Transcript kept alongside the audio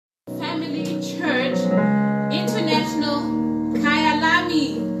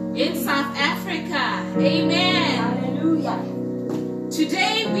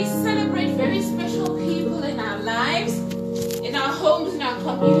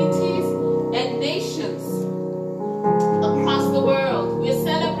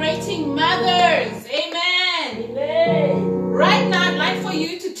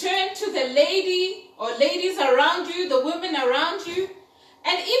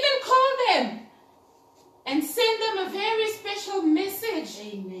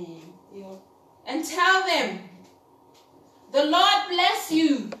Amen. And tell them, the Lord bless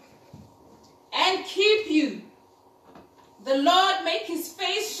you and keep you. The Lord make his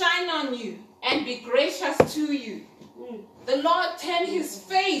face shine on you and be gracious to you. The Lord turn his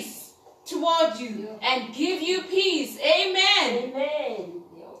face toward you and give you peace. Amen. Amen.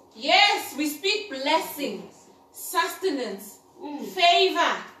 Yes, we speak blessing, sustenance,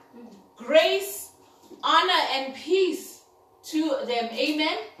 favor, grace, honor, and peace to them.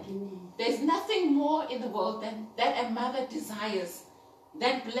 Amen. There's nothing more in the world that a mother desires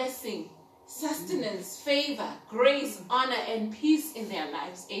than blessing, sustenance, favor, grace, honor, and peace in their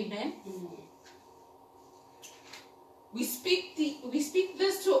lives. Amen. We speak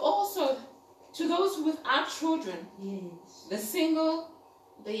this to also to those without children, the single,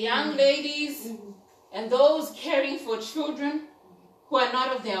 the young ladies, and those caring for children who are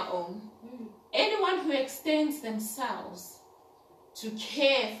not of their own. Anyone who extends themselves to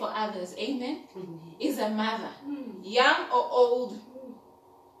care for others, amen, is a mother. Young or old,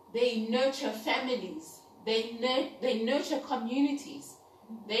 they nurture families. They nurture communities.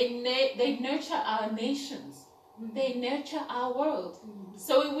 They nurture our nations. They nurture our world.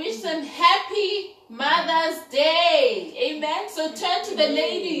 So we wish them happy Mother's Day. Amen. So turn to the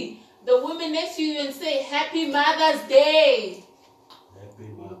lady, the woman next to you, and say, Happy Mother's Day. Happy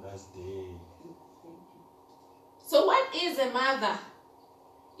Mother's Day. So what is a mother?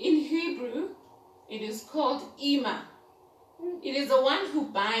 In Hebrew, it is called Ima. It is the one who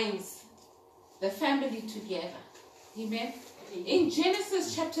binds the family together. Amen. In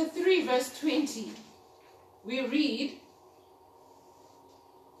Genesis chapter 3, verse 20, we read,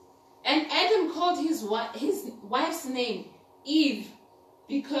 and Adam called his wife's name Eve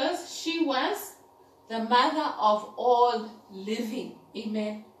because she was the mother of all living.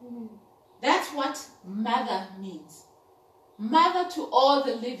 Amen. That's what mother means. Mother to all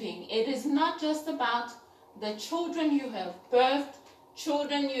the living. It is not just about the children you have birthed,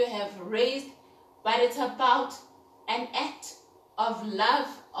 children you have raised, but it's about an act of love,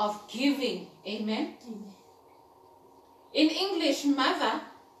 of giving. Amen. In English, mother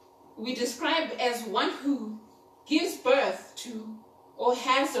we describe as one who gives birth to or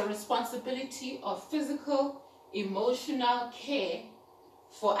has the responsibility of physical, emotional care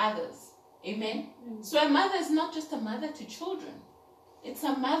for others. Amen. So a mother is not just a mother to children. It's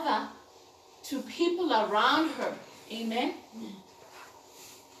a mother to people around her. Amen.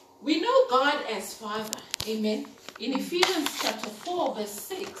 We know God as Father. Amen. In Ephesians chapter 4, verse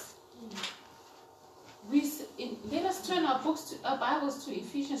 6, let us turn our Bibles to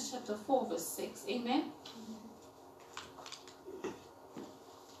Ephesians chapter 4, verse 6. Amen.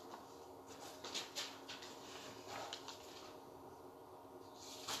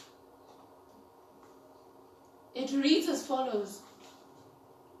 It reads as follows.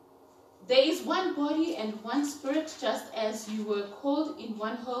 There is one body and one spirit, just as you were called in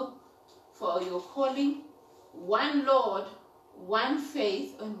one hope for your calling, one Lord, one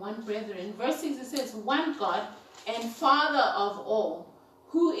faith, and one brethren. In verse 6 it says, one God and Father of all,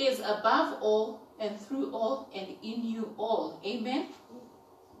 who is above all and through all and in you all. Amen.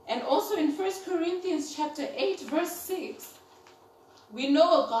 And also in 1 Corinthians chapter 8, verse 6, we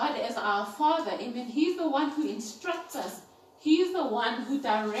know God as our Father. Amen. He's the one who instructs us. He's the one who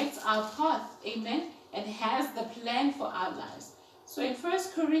directs our path. Amen. And has the plan for our lives. So in 1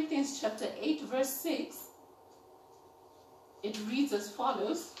 Corinthians chapter 8, verse 6, it reads as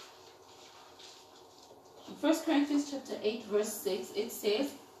follows. In 1 Corinthians chapter 8, verse 6, it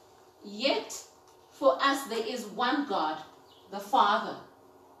says, yet for us there is one God, the Father,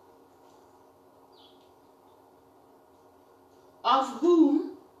 of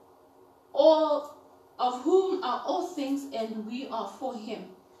whom are all things, and we are for him,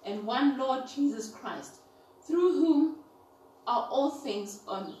 and one Lord Jesus Christ, through whom are all things,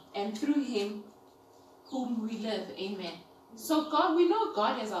 and through him whom we live. Amen. So God, we know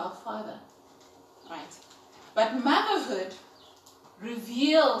God is our Father, right? But motherhood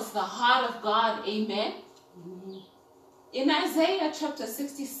reveals the heart of God. Amen. In Isaiah chapter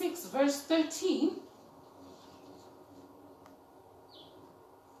 66, verse 13,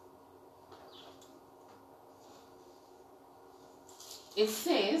 it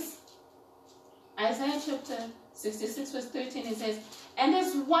says, Isaiah chapter 66, verse 13, it says, and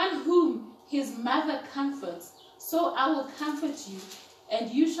as one whom his mother comforts, so I will comfort you, and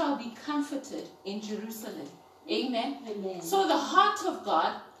you shall be comforted in Jerusalem. Amen. Amen. So the heart of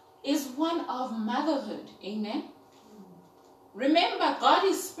God is one of motherhood. Amen. Remember, God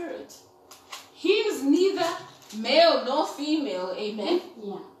is spirit. He is neither male nor female. Amen.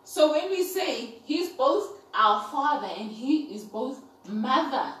 Yeah. So when we say he's both our Father and he is both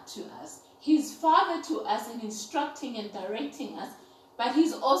mother to us. He's father to us in instructing and directing us. But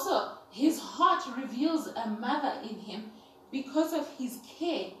he's also, his heart reveals a mother in him because of his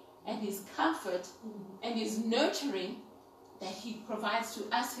care and his comfort and his nurturing that he provides to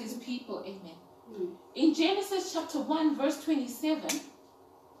us, his people. Amen. In Genesis chapter 1, verse 27,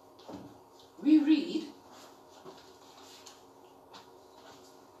 we read,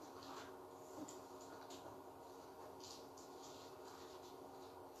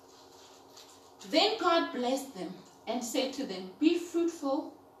 "Then God blessed them and said to them, be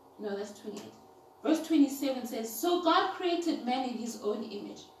fruitful." No, that's 28. Verse 27 says, "So God created man in his own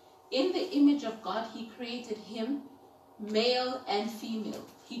image. In the image of God, he created him, male and female.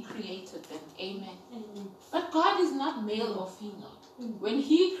 He created them." Amen. But God is not male or female. When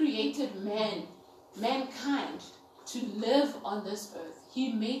he created mankind to live on this earth,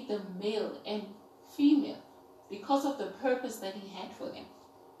 he made them male and female because of the purpose that he had for them.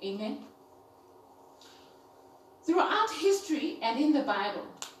 Amen. Throughout history and in the Bible,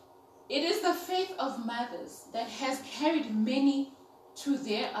 it is the faith of mothers that has carried many to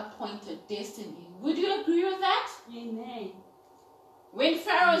their appointed destiny. Would you agree with that? Amen. When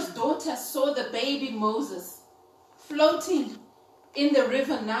Pharaoh's daughter saw the baby Moses floating in the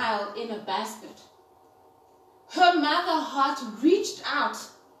river Nile in a basket, her mother heart reached out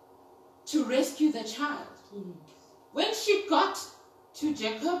to rescue the child. When she got to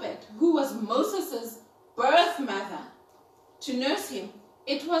Jochebed, who was Moses' birth mother, to nurse him,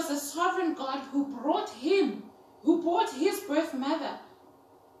 it was the sovereign God who brought his birth mother,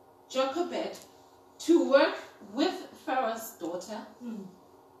 Jochebed, to work with Pharaoh's daughter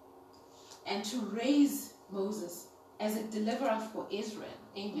and to raise Moses as a deliverer for Israel.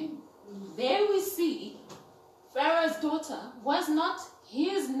 Amen. There we see Pharaoh's daughter was not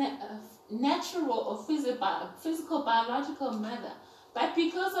his natural or physical biological mother, but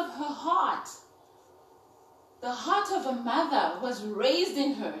because of her heart, the heart of a mother was raised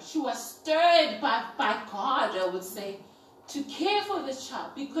in her. She was stirred by God, I would say, to care for this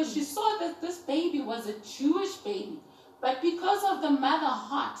child, because she saw that this baby was a Jewish baby. But because of the mother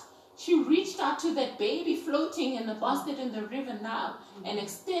heart, she reached out to that baby floating in the basket in the river Nile and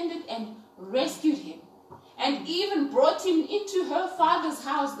extended and rescued him. And even brought him into her father's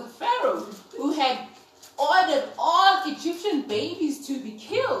house, the Pharaoh, who had ordered all Egyptian babies to be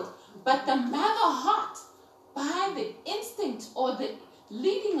killed. But the mother heart, by the instinct or the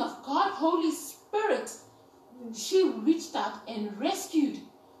leading of God, Holy Spirit, she reached out and rescued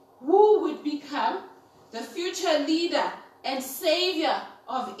who would become the future leader and savior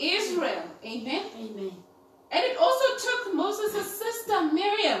of Israel. Amen. Amen. And it also took Moses' sister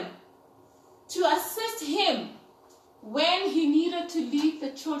Miriam to assist him when he needed to lead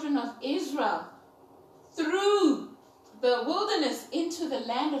the children of Israel through the wilderness into the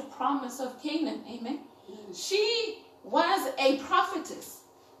land of promise of Canaan. Amen. She was a prophetess.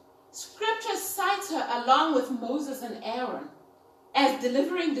 Scripture cites her along with Moses and Aaron as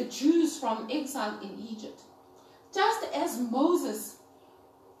delivering the Jews from exile in Egypt. Just as Moses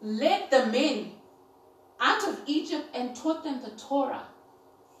led the men out of Egypt and taught them the Torah,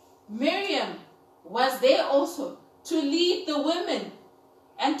 Miriam was there also to lead the women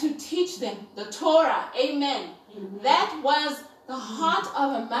and to teach them the Torah. Amen. That was the heart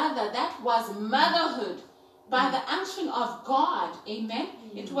of a mother. That was motherhood by the unction of God. Amen.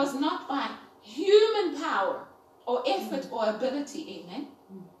 It was not by human power or effort or ability. Amen.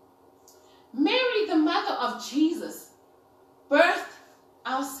 Mary, the mother of Jesus, birthed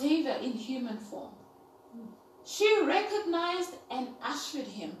our Savior in human form. She recognized and ushered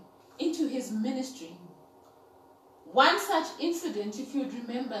him into his ministry. One such incident, if you'd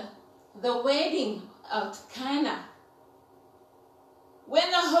remember, the wedding at Cana. When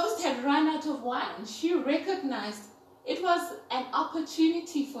the host had run out of wine, she recognized it was an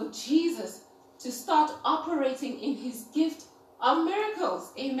opportunity for Jesus to start operating in his gift of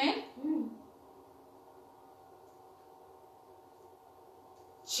miracles. Amen?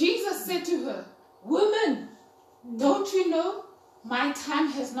 Jesus said to her, "Woman, don't you know my time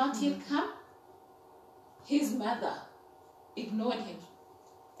has not yet come?" His mother ignored him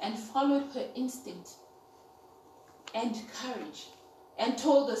and followed her instinct and courage and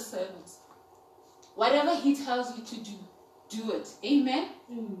told the servants, "Whatever he tells you to do, do it." Amen?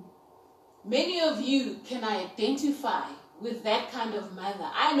 Many of you can identify with that kind of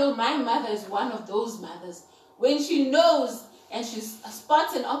mother. I know my mother is one of those mothers. When she knows and she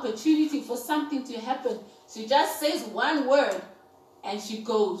spots an opportunity for something to happen, she just says one word and she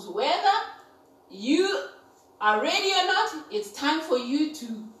goes. Whether you are ready or not, it's time for you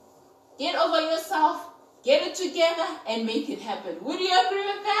to get over yourself get it together and make it happen. Would you agree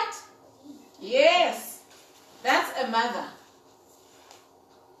with that? Yes, that's a mother.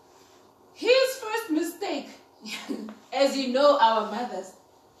 His first mistake, as you know, our mothers,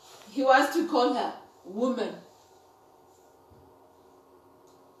 he was to call her woman.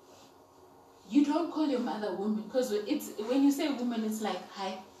 You don't call your mother woman, because when you say woman, it's like,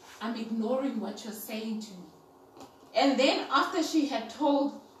 hi, I'm ignoring what you're saying to me. And then after she had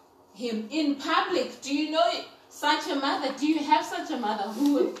told him in public, do you know such a mother? Do you have such a mother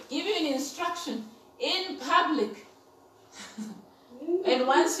who will give you an instruction in public? And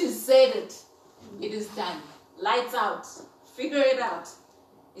once you said it, it is done. Lights out. Figure it out.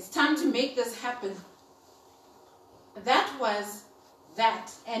 It's time to make this happen. That was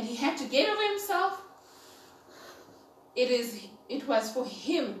that. And he had to get over himself. It was for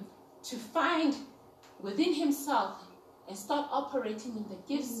him to find within himself and start operating in the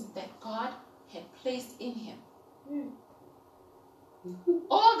gifts that God had placed in him.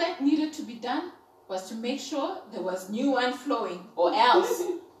 All that needed to be done was to make sure there was new wine flowing, or else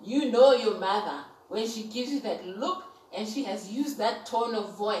you know your mother when she gives you that look and she has used that tone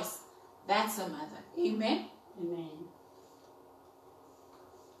of voice. That's a mother. Amen? Amen.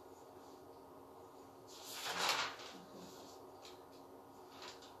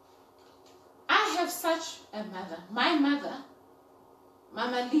 I have such a mother. My mother,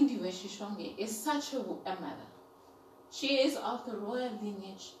 Mama Lindiwe Shishonge, is such a mother. She is of the royal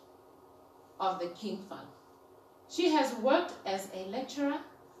lineage of the King Fund. She has worked as a lecturer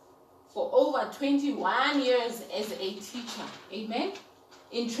for over 21 years as a teacher. Amen?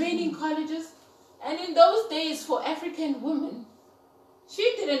 In training colleges. And in those days for African women, she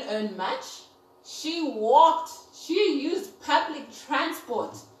didn't earn much. She walked. She used public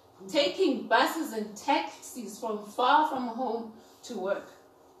transport, taking buses and taxis from far from home to work.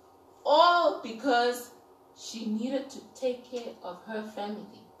 All because she needed to take care of her family,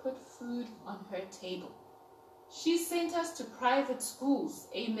 put food on her table. She sent us to private schools,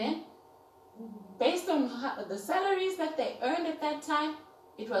 amen? Based on the salaries that they earned at that time,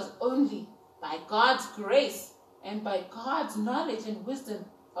 it was only by God's grace and by God's knowledge and wisdom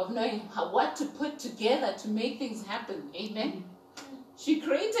of knowing what to put together to make things happen, amen? She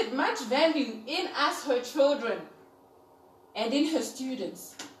created much value in us, her children, and in her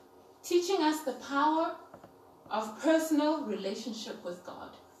students, teaching us the power of personal relationship with God,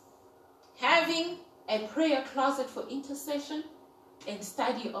 having a prayer closet for intercession and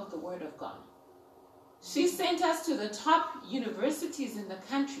study of the Word of God. She sent us to the top universities in the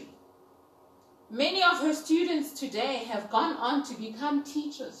country. Many of her students today have gone on to become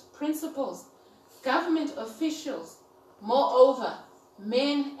teachers, principals, government officials, moreover,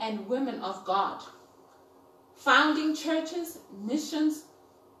 men and women of God, founding churches, missions,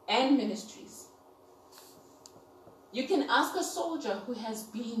 and ministries. You can ask a soldier who has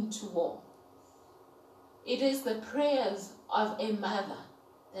been to war. It is the prayers of a mother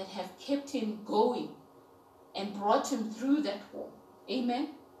that have kept him going and brought him through that war. Amen?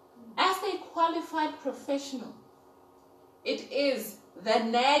 As a qualified professional, it is the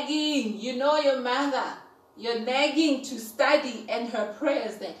nagging, you know your mother, your nagging to study and her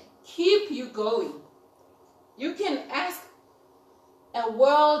prayers that keep you going. You can ask a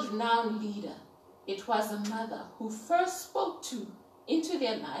world-renowned leader. It was a mother who first spoke into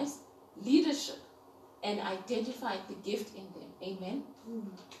their lives leadership and identified the gift in them. Amen?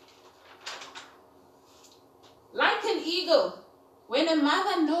 Like an eagle, when a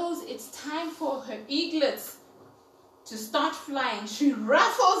mother knows it's time for her eaglets to start flying, she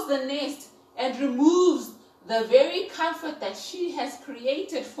ruffles the nest and removes the very comfort that she has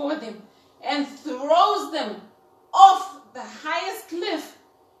created for them and throws them off the highest cliff.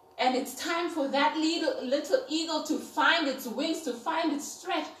 And it's time for that little eagle to find its wings, to find its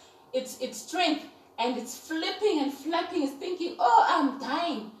strength. And it's flipping and flapping, it's thinking, oh, I'm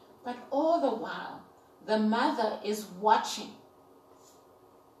dying. But all the while, the mother is watching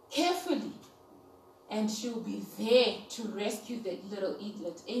carefully. And she'll be there to rescue the little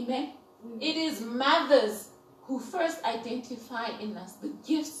eaglet. Amen? It is mothers who first identify in us the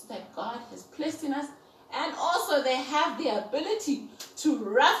gifts that God has placed in us. And also they have the ability to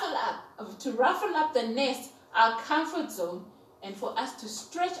ruffle up the nest, our comfort zone, and for us to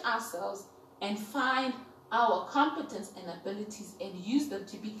stretch ourselves and find our competence and abilities and use them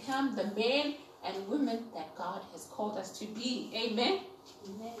to become the men and women that God has called us to be. Amen?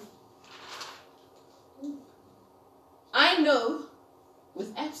 Amen. I know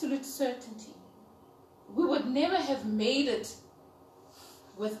with absolute certainty we would never have made it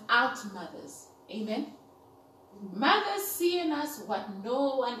without mothers. Amen? Mothers see in us what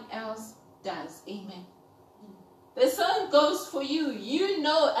no one else does. Amen. The same goes for you. You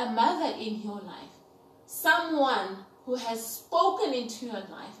know a mother in your life, someone who has spoken into your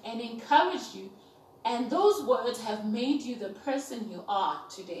life and encouraged you, and those words have made you the person you are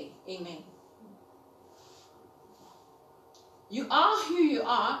today. Amen. You are who you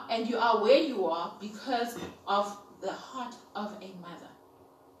are, and you are where you are because of the heart of a mother.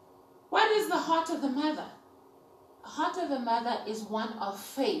 What is the heart of the mother? The heart of a mother is one of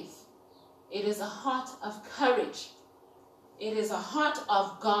faith. It is a heart of courage. It is a heart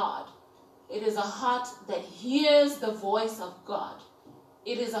of God. It is a heart that hears the voice of God.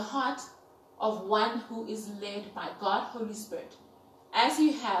 It is a heart of one who is led by God, Holy Spirit. As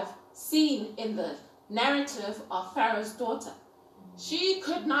you have seen in the narrative of Pharaoh's daughter, she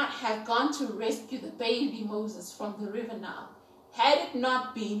could not have gone to rescue the baby Moses from the river Nile had it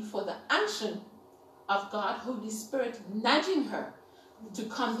not been for the unction of God, Holy Spirit, nudging her to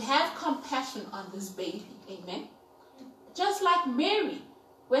have compassion on this baby. Amen. Just like Mary,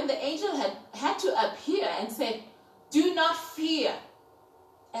 when the angel had to appear and said, "Do not fear,"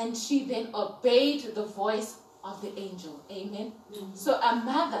 and she then obeyed the voice of the angel. Amen. So a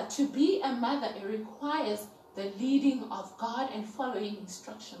mother, to be a mother, it requires the leading of God and following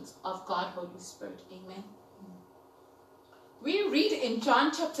instructions of God, Holy Spirit. Amen. We read in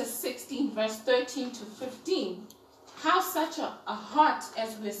John chapter 16, verse 13 to 15, how such a heart,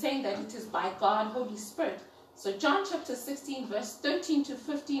 as we're saying that it is by God, Holy Spirit. So John chapter 16, verse 13 to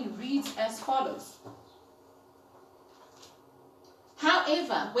 15 reads as follows.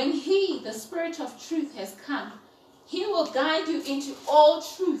 However, when he, the Spirit of truth, has come, he will guide you into all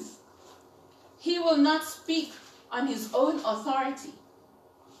truth. He will not speak on his own authority,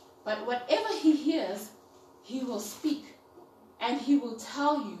 but whatever he hears, he will speak, and he will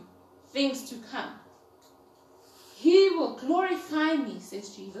tell you things to come. He will glorify me,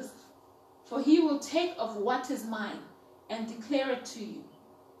 says Jesus, for he will take of what is mine and declare it to you.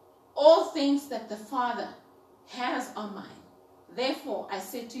 All things that the Father has are mine. Therefore, I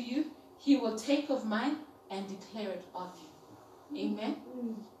said to you, he will take of mine and declare it of you. Amen.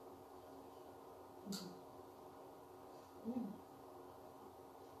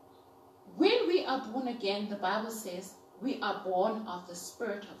 When we are born again, the Bible says we are born of the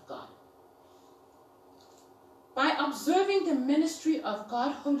Spirit of God. By observing the ministry of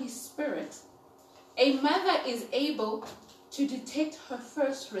God, Holy Spirit, a mother is able to detect her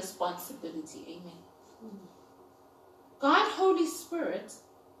first responsibility. Amen. God, Holy Spirit,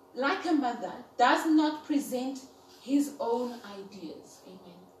 like a mother, does not present his own ideas.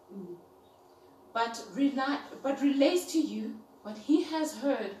 Amen. But relates to you what he has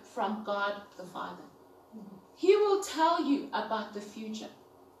heard from God the Father. He will tell you about the future.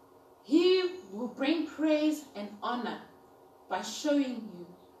 He will bring praise and honor by showing you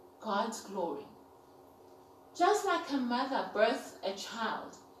God's glory. Just like a mother births a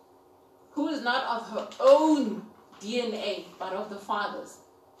child who is not of her own DNA, but of the Father's,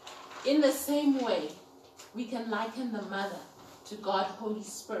 in the same way, we can liken the mother to God, Holy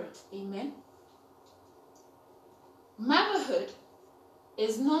Spirit. Amen. Motherhood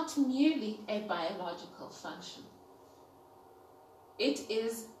is not merely a biological function. It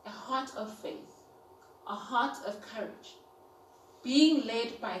is a heart of faith, a heart of courage, being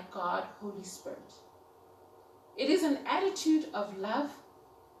led by God, Holy Spirit. It is an attitude of love,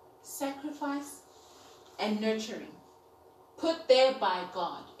 sacrifice, and nurturing, put there by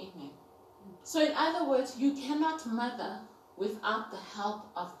God. Amen. So in other words, you cannot mother without the help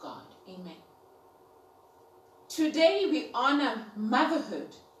of God. Amen. Today we honor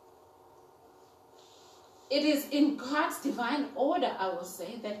motherhood. It is in God's divine order, I will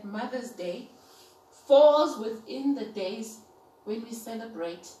say, that Mother's Day falls within the days when we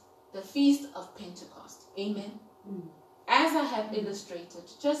celebrate the Feast of Pentecost. Amen. As I have illustrated,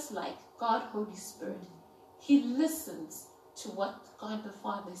 just like God, Holy Spirit, he listens to what God the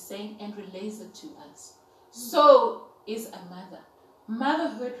Father is saying and relays it to us. So is a mother.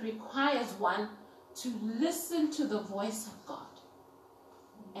 Motherhood requires one to listen to the voice of God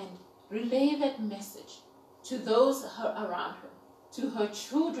and relay that message to those around her, to her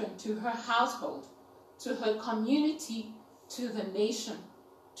children, to her household, to her community, to the nation,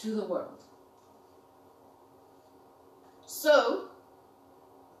 to the world. So,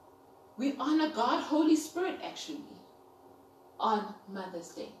 we honor God, Holy Spirit, actually, on Mother's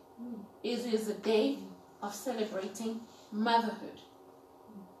Day. It is a day of celebrating motherhood.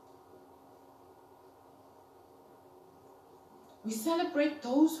 We celebrate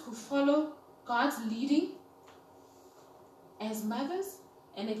those who follow God's leading as mothers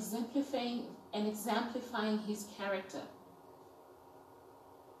and exemplifying his character.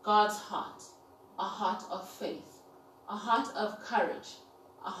 God's heart, a heart of faith, a heart of courage,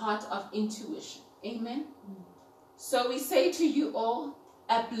 a heart of intuition. Amen. So we say to you all,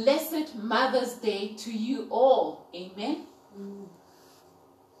 a blessed Mother's Day to you all. Amen.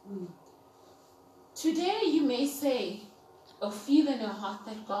 Today you may say or feel in your heart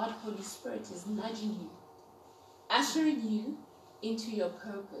that God, Holy Spirit, is nudging you, ushering you into your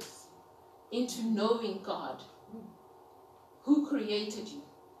purpose, into knowing God, who created you.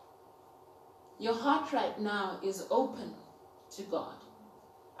 Your heart right now is open to God.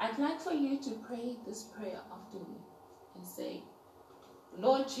 I'd like for you to pray this prayer after me and say,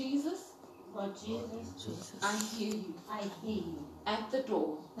 Lord Jesus, Lord Jesus, I hear you I hear you at the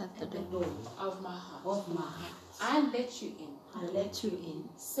door at the door of my heart. of my heart. I let you in. I let you in.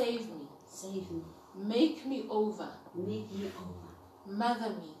 Save me. Save me. Make me over. Make me over. Mother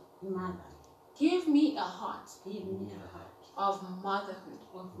me. Mother, Give me a heart give me a heart of motherhood.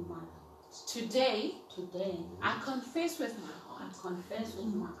 of mother. Today, Today, I confess with my I heart, confess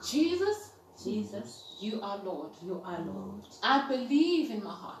with my heart. Jesus, Jesus, you are Lord. you are Lord. I believe in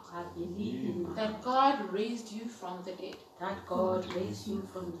my heart I believe in my that heart God raised you from the dead. that God raised you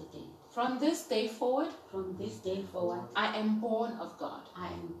from the dead. From this day forward, From this day forward, I am born of God. I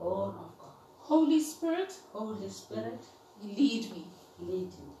am born of God. Holy Spirit, Holy Spirit, lead me, lead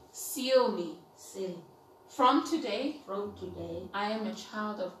me. seal me. Say, From today, from today, I am a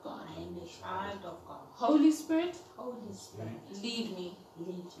child of God. I am a child of God. Holy Spirit, Holy Spirit, lead me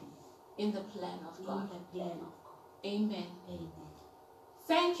lead me in the plan of in God. the plan of God. Amen. Amen.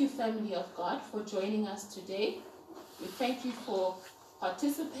 Thank you, family of God, for joining us today. We thank you for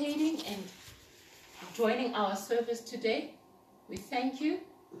participating and joining our service today. We thank you,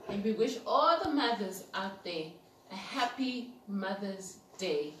 and we wish all the mothers out there a happy Mother's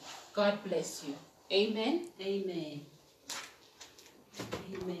Day. God bless you. Amen. Amen.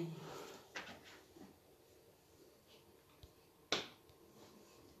 Amen.